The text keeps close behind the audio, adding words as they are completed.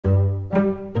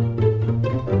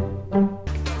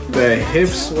the hip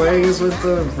sways with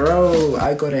the bro.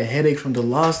 I got a headache from the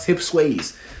last hip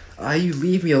sways. You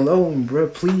leave me alone, bro,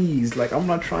 please. Like, I'm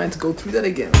not trying to go through that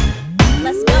again.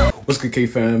 Let's go. What's good,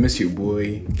 KFAM? It's your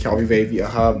boy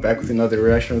KELVII, back with another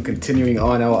reaction. Continuing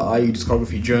on our IU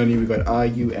discography journey, we got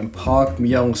IU and Park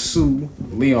Myung Soo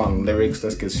Leon lyrics.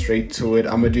 Let's get straight to it.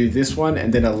 I'm gonna do this one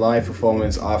and then a live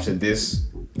performance after this,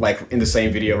 like in the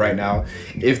same video right now.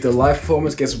 If the live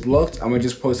performance gets blocked, I'm gonna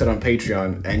just post it on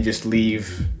Patreon and just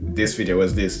leave this video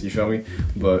as this, you feel me?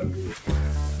 But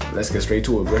let's get straight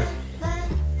to it, bro.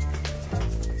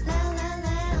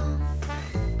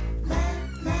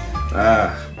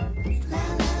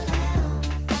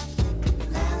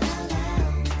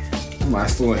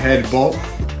 Nice little head bop.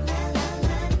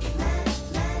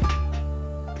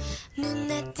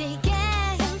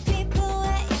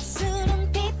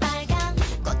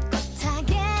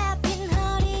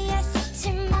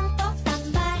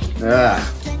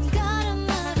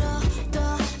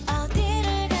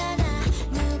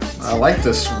 I like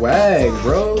the swag,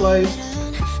 bro. Like,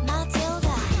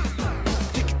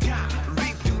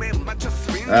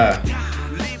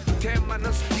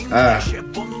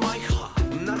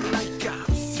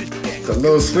 the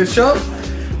little switch up.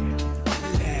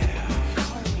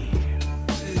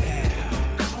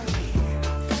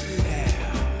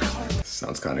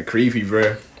 Sounds kind of creepy,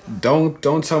 bro.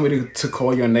 Don't tell me to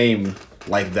call your name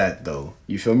like that though.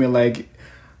 You feel me? Like,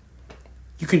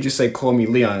 you can just say call me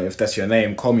Leon if that's your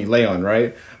name. Call me Leon,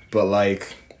 right? But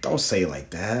like, don't say it like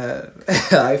that.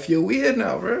 I feel weird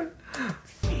now, bro.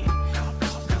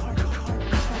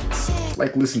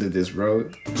 Like, listen to this,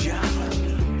 bro.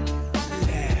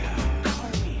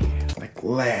 Like,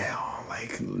 Leon,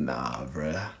 like, nah,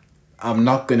 bro. I'm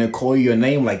not gonna call you a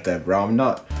name like that, bro. I'm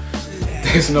not.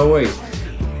 There's no way.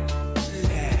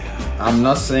 I'm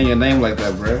not saying your name like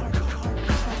that, bro.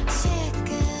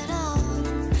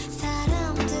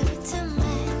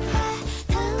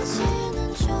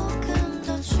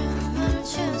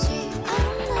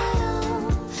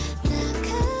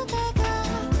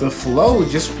 The flow would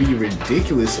just be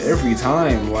ridiculous every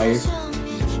time, like.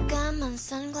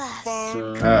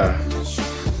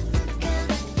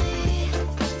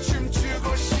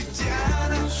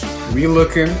 We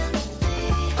looking.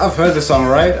 I've heard the song,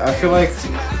 right? I feel like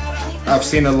I've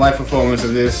seen a live performance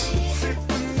of this.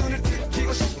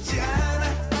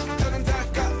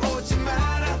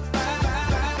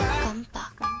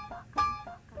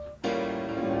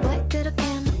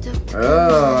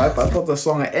 Oh, I thought the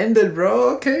song ended,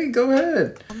 bro. Okay, go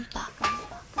ahead.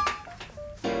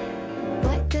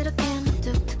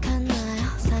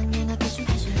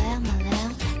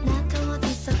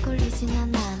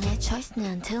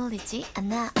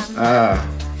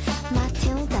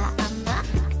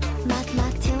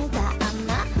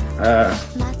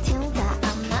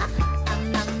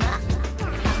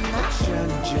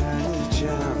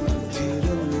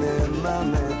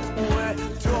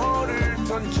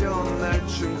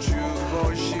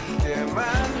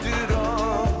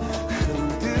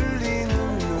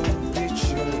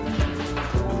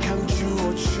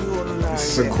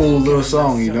 It's a cool little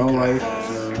song, you know, like,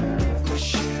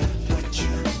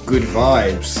 good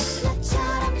vibes.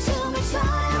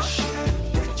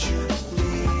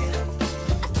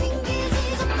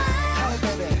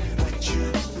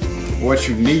 What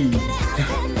you need.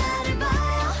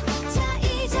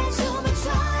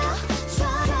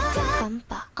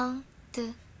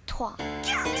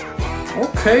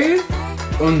 Okay,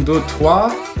 un, deux, trois,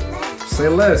 say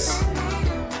less.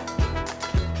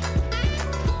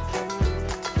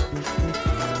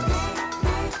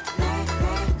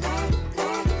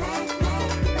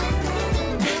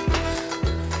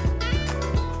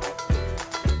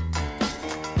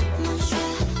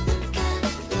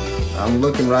 I'm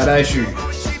looking right at you.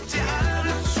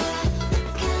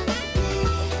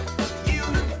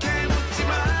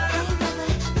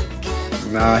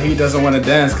 Nah, he doesn't want to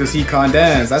dance because he can't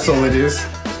dance. That's all it is.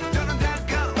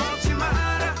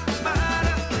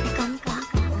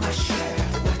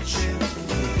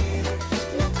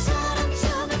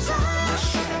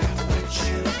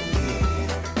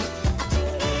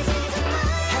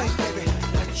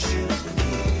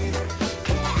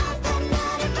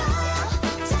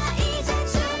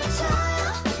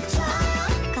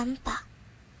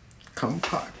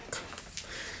 Compact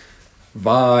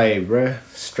vibe, bruh.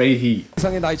 Straight heat. Let's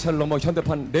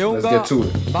get to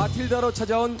it.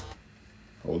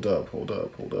 Hold up.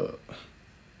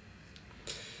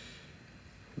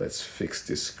 Let's fix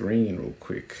this screen real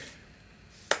quick.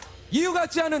 이유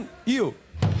같지 않은 이유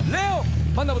레오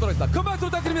만나보도록 하겠습니다. 큰 박수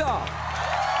부탁드립니다.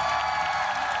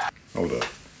 Hold up.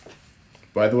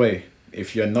 By the way,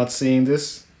 if you're not seeing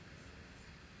this,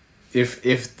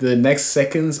 if the next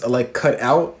seconds are like cut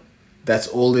out, that's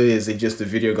all it is. It just the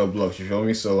video got blocked. You feel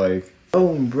me? So like,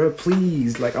 oh, bro,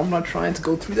 please, like I'm not trying to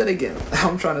go through that again.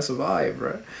 I'm trying to survive,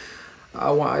 bro.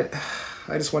 I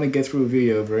just want to get through a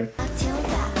video, bro.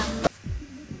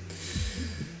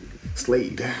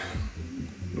 Slade.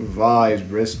 Vibes,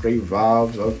 bro. Straight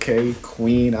vibes. Okay,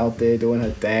 Queen out there doing her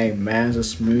thing. Man's are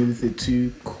smooth with it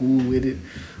too. Cool with it.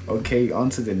 Okay, on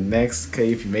to the next.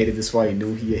 Okay, if you made it this far, you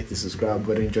new here, hit the subscribe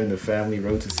button, join the family.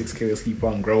 Road to 6K, let's keep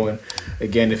on growing.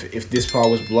 Again, if this part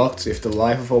was blocked, if the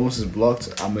live performance is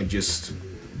blocked, I'ma just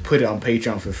put it on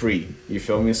Patreon for free. You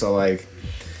feel me? So like,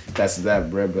 that's that,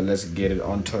 bro. But let's get it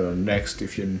on to the next.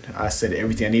 I said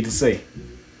everything I need to say.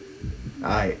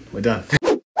 Alright, we're done.